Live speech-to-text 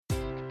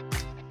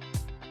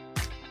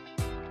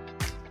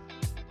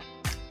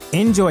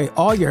Enjoy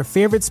all your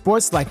favorite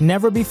sports like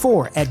never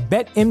before at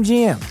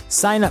BetMGM.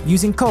 Sign up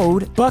using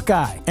code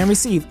Buckeye and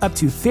receive up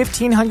to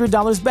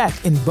 $1,500 back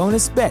in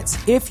bonus bets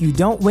if you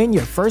don't win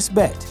your first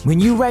bet. When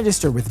you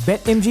register with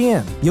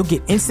BetMGM, you'll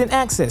get instant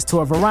access to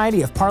a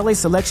variety of parlay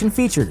selection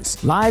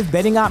features, live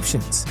betting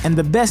options, and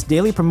the best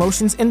daily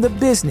promotions in the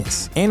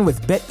business. And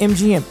with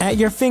BetMGM at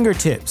your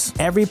fingertips,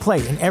 every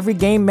play and every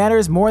game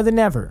matters more than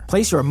ever.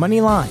 Place your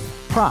money line,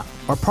 prop,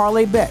 or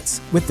parlay bets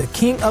with the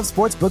king of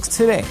sportsbooks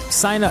today.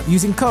 Sign up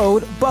using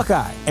code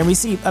Buckeye and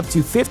receive up to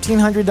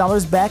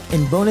 $1,500 back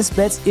in bonus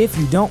bets if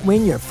you don't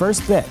win your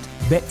first bet.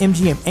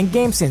 BetMGM and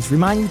GameSense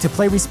remind you to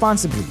play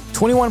responsibly.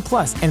 21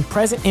 plus and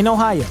present in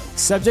Ohio,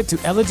 subject to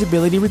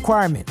eligibility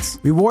requirements.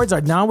 Rewards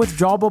are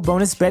non-withdrawable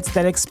bonus bets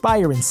that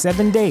expire in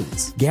 7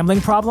 days. Gambling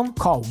problem?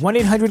 Call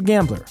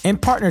 1-800-GAMBLER. In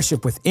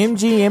partnership with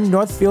MGM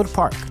Northfield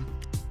Park.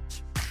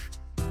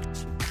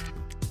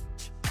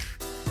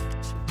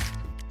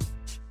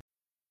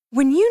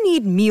 When you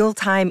need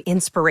mealtime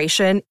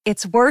inspiration,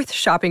 it's worth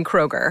shopping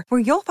Kroger, where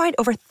you'll find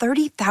over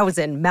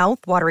 30,000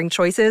 mouth-watering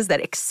choices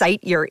that excite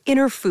your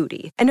inner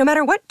foodie. And no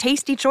matter what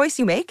tasty choice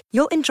you make,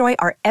 you'll enjoy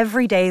our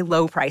everyday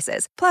low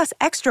prices, plus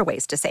extra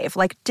ways to save,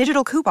 like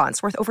digital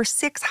coupons worth over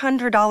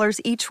 $600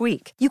 each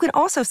week. You can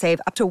also save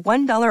up to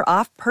 $1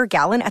 off per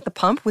gallon at the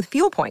pump with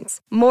fuel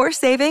points. More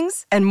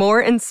savings and more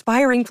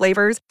inspiring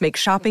flavors make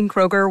shopping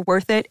Kroger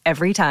worth it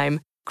every time.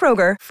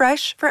 Kroger,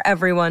 fresh for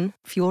everyone.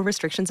 Fuel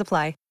restrictions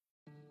apply.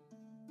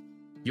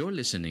 You're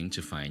listening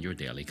to Find Your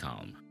Daily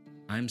Calm.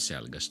 I'm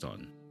Sel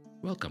Gaston.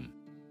 Welcome.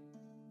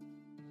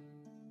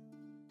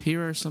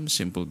 Here are some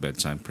simple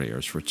bedtime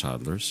prayers for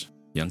toddlers,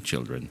 young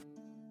children,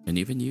 and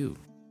even you,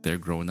 their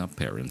grown-up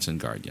parents and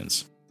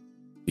guardians.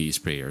 These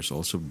prayers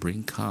also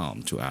bring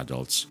calm to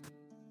adults,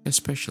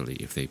 especially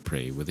if they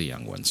pray with the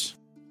young ones.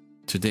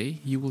 Today,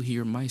 you will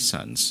hear my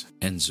sons,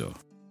 Enzo,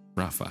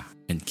 Rafa,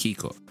 and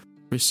Kiko,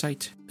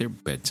 recite their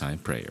bedtime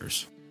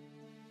prayers.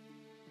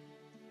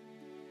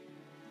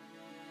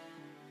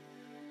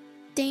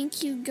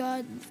 Thank you,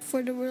 God,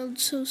 for the world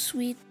so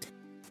sweet.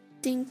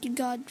 Thank you,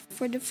 God,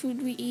 for the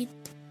food we eat.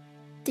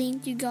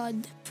 Thank you,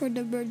 God, for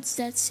the birds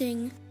that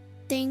sing.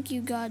 Thank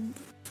you, God,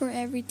 for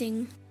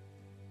everything.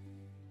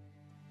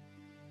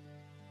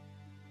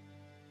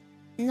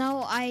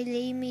 Now I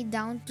lay me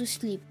down to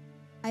sleep.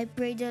 I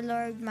pray the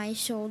Lord my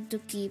soul to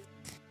keep.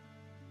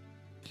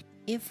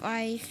 If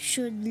I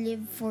should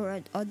live for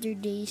other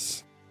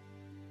days,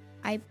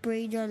 I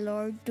pray the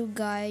Lord to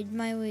guide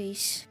my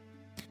ways.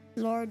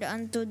 Lord,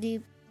 unto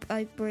thee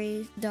I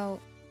pray, thou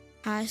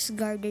hast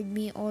guarded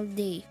me all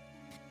day.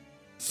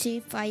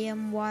 Safe I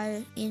am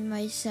while in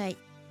my sight.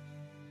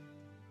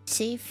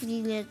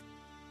 Safely let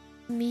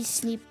me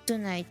sleep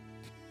tonight.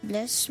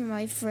 Bless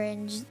my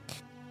friends,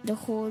 the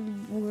whole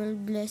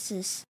world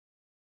blesses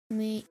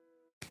me.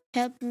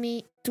 Help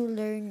me to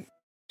learn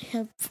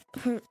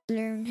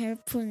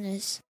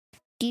helpfulness.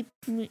 Keep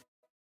me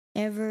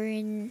ever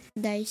in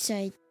thy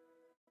sight.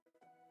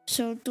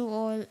 So to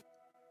all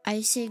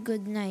I say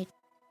good night.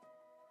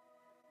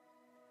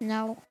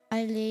 Now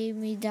I lay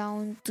me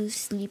down to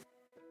sleep.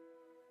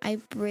 I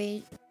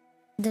pray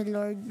the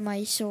Lord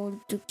my soul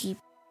to keep.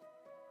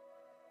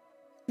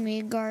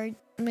 May God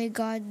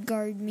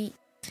guard me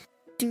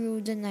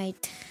through the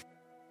night.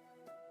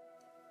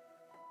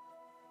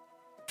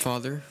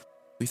 Father,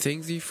 we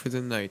thank thee for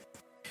the night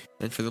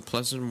and for the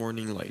pleasant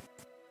morning light,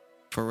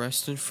 for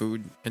rest and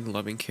food and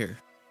loving care,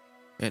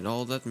 and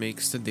all that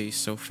makes the day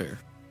so fair.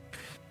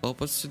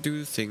 Help us to do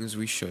the things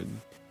we should,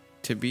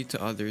 to be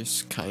to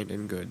others kind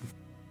and good,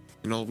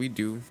 in all we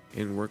do,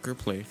 in work or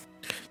play,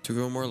 to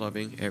grow more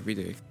loving every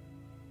day.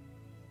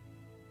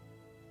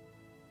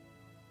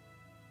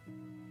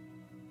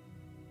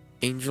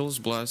 Angels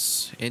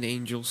bless and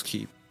angels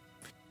keep.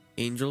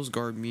 Angels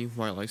guard me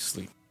while I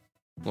sleep.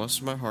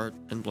 Bless my heart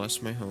and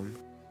bless my home.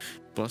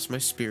 Bless my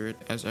spirit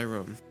as I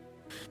roam.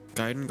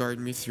 Guide and guard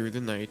me through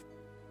the night,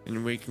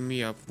 and waken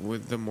me up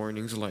with the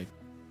morning's light.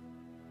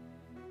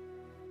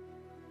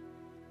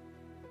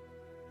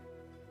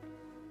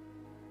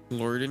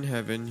 Lord in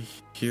heaven,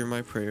 hear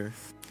my prayer.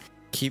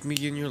 Keep me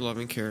in your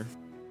loving care.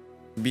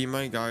 Be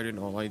my guide in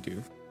all I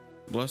do.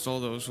 Bless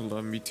all those who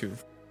love me too.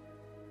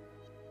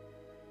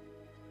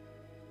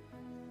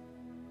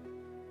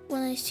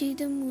 When I see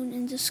the moon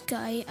in the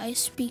sky, I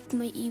speak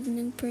my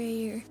evening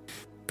prayer.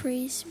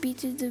 Praise be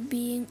to the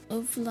being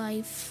of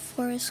life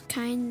for his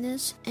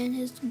kindness and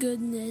his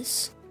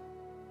goodness.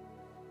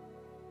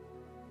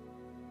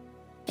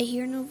 I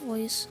hear no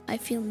voice, I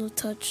feel no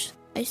touch.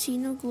 I see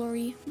no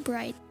glory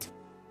bright,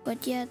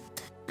 but yet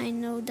I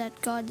know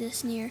that God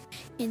is near,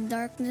 in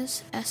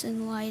darkness as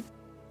in light.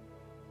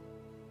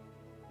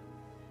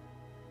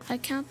 I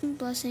count my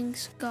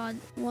blessings, God,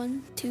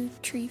 1, 2,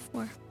 3,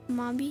 4.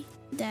 Mommy,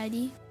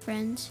 Daddy,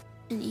 friends,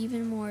 and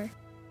even more.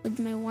 With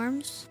my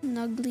warm,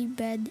 snuggly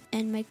bed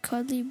and my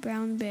cuddly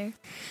brown bear,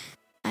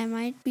 I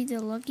might be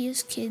the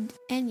luckiest kid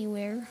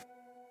anywhere.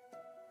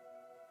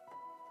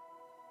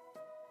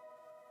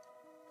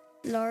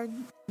 Lord,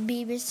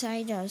 be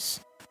beside us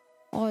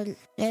all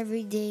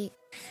every day,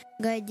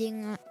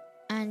 guiding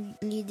and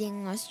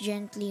leading us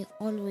gently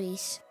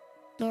always.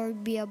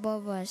 Lord, be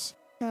above us.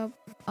 Help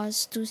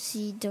us to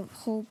see the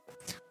hope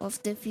of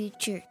the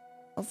future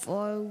of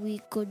all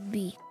we could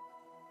be.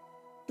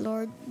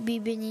 Lord, be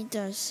beneath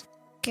us.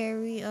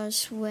 Carry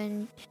us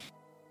when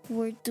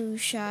we're too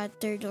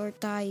shattered or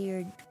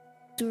tired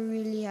to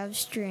really have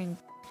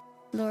strength.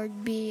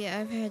 Lord, be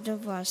ahead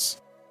of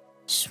us,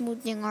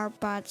 smoothing our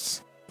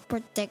paths,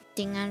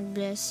 protecting and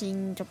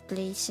blessing the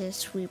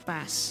places we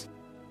pass.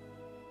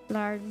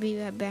 Lord, be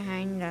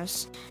behind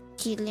us,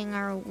 healing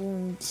our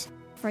wounds,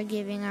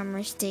 forgiving our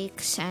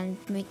mistakes, and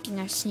making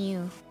us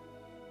new.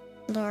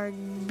 Lord,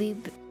 be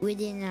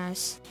within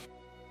us.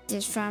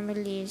 This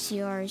family is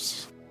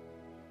yours.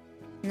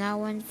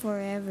 Now and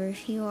forever,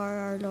 you are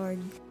our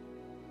Lord.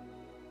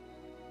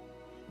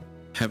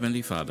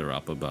 Heavenly Father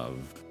up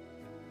above,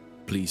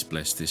 please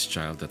bless this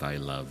child that I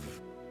love.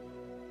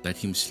 Let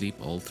him sleep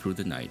all through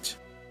the night,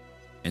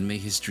 and may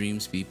his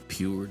dreams be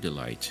pure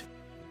delight.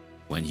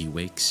 When he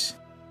wakes,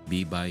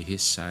 be by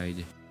his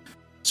side,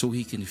 so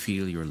he can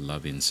feel your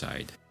love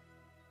inside.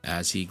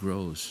 As he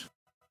grows,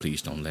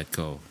 please don't let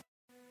go,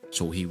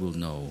 so he will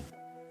know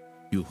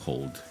you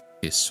hold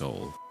his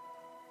soul.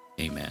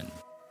 Amen.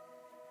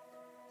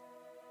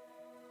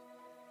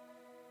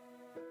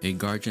 A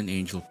Guardian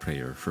Angel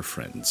Prayer for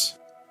Friends.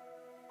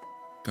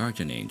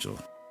 Guardian Angel,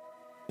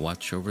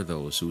 watch over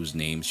those whose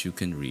names you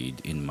can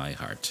read in my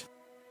heart.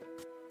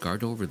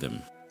 Guard over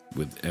them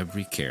with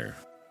every care,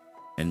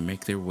 and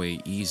make their way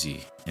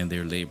easy and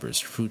their labors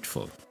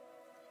fruitful.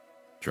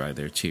 Dry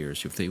their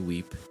tears if they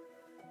weep,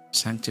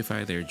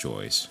 sanctify their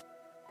joys,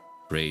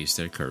 raise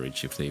their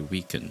courage if they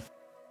weaken,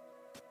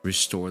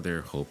 restore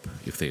their hope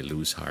if they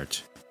lose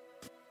heart,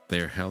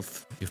 their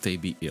health if they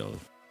be ill,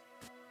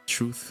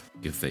 truth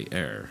if they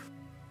err,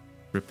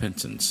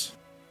 repentance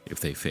if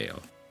they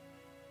fail.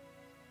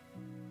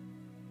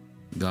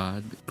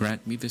 God,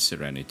 grant me the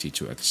serenity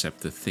to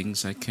accept the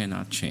things I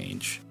cannot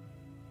change,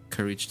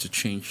 courage to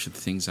change the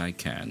things I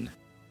can,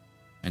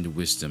 and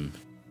wisdom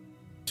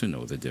to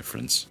know the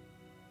difference.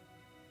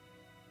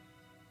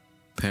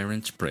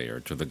 Parent prayer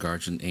to the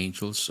guardian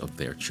angels of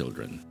their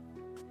children.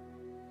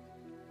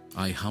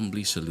 I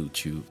humbly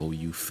salute you, O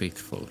you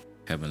faithful,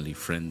 heavenly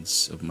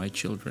friends of my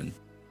children.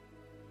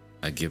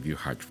 I give you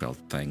heartfelt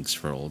thanks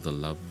for all the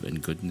love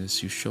and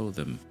goodness you show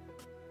them.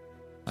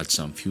 At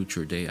some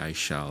future day I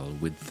shall,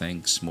 with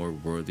thanks more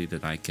worthy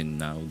than I can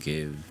now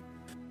give,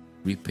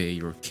 repay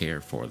your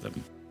care for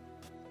them.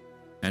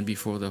 And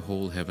before the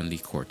whole heavenly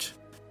court,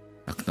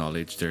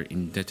 acknowledge their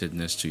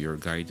indebtedness to your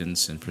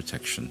guidance and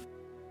protection.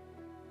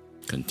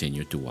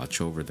 Continue to watch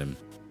over them,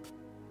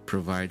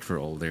 provide for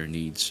all their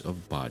needs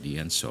of body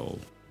and soul.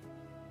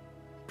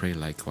 Pray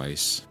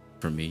likewise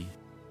for me,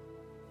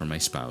 for my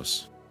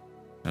spouse,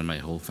 and my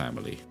whole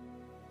family,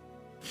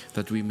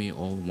 that we may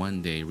all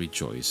one day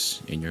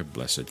rejoice in your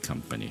blessed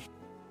company.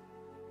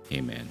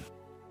 Amen.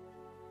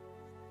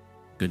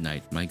 Good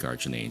night, my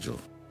guardian angel.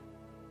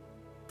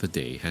 The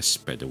day has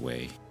sped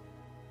away.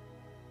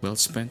 Well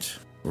spent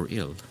or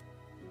ill,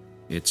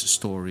 its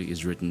story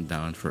is written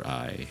down for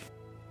aye.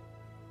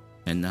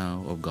 And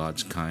now, of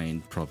God's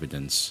kind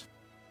providence,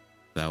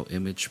 thou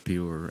image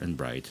pure and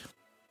bright,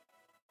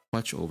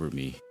 watch over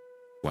me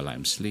while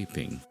I'm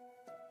sleeping.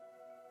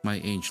 My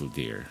angel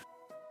dear,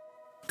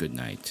 good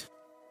night.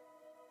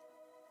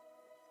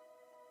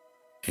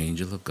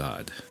 Angel of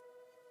God,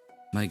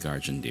 my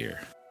guardian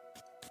dear,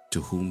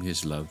 to whom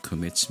his love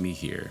commits me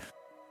here,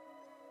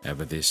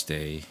 ever this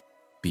day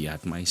be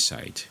at my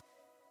side,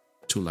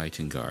 to light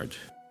and guard,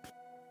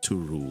 to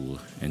rule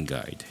and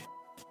guide.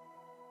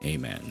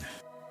 Amen.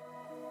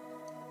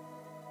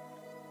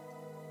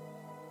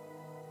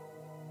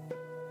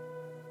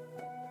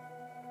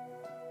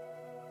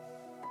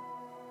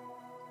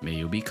 May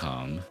you be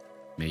calm,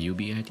 may you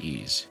be at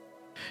ease,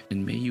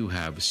 and may you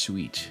have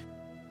sweet,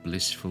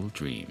 blissful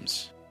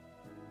dreams.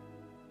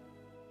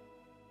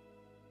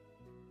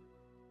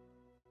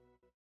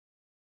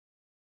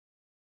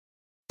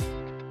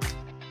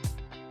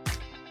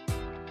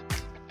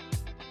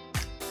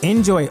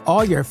 Enjoy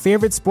all your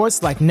favorite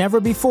sports like never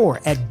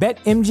before at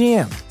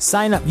BetMGM.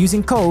 Sign up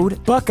using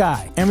code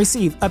Buckeye and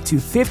receive up to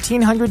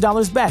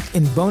 $1,500 back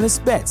in bonus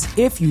bets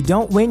if you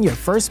don't win your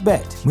first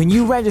bet. When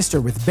you register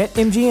with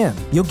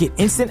BetMGM, you'll get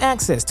instant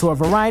access to a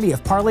variety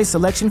of parlay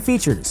selection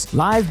features,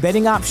 live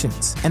betting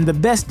options, and the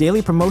best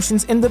daily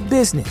promotions in the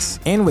business.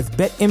 And with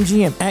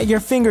BetMGM at your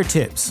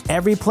fingertips,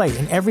 every play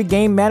and every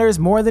game matters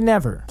more than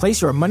ever.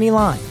 Place your money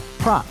line,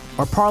 prop,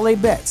 or parlay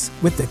bets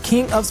with the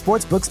king of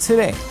sportsbooks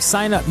today.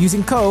 Sign up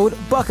using code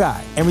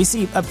Buckeye and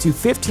receive up to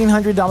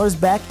 $1,500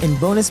 back in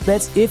bonus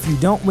bets if you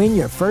don't win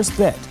your first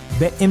bet.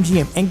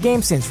 BetMGM and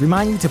GameSense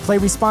remind you to play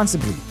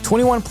responsibly.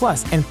 21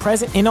 plus and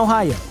present in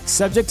Ohio,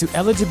 subject to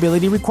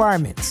eligibility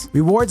requirements.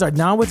 Rewards are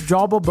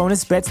non-withdrawable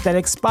bonus bets that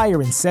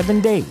expire in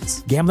 7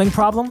 days. Gambling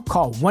problem?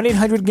 Call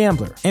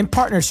 1-800-GAMBLER. In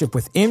partnership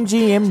with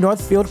MGM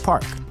Northfield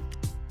Park.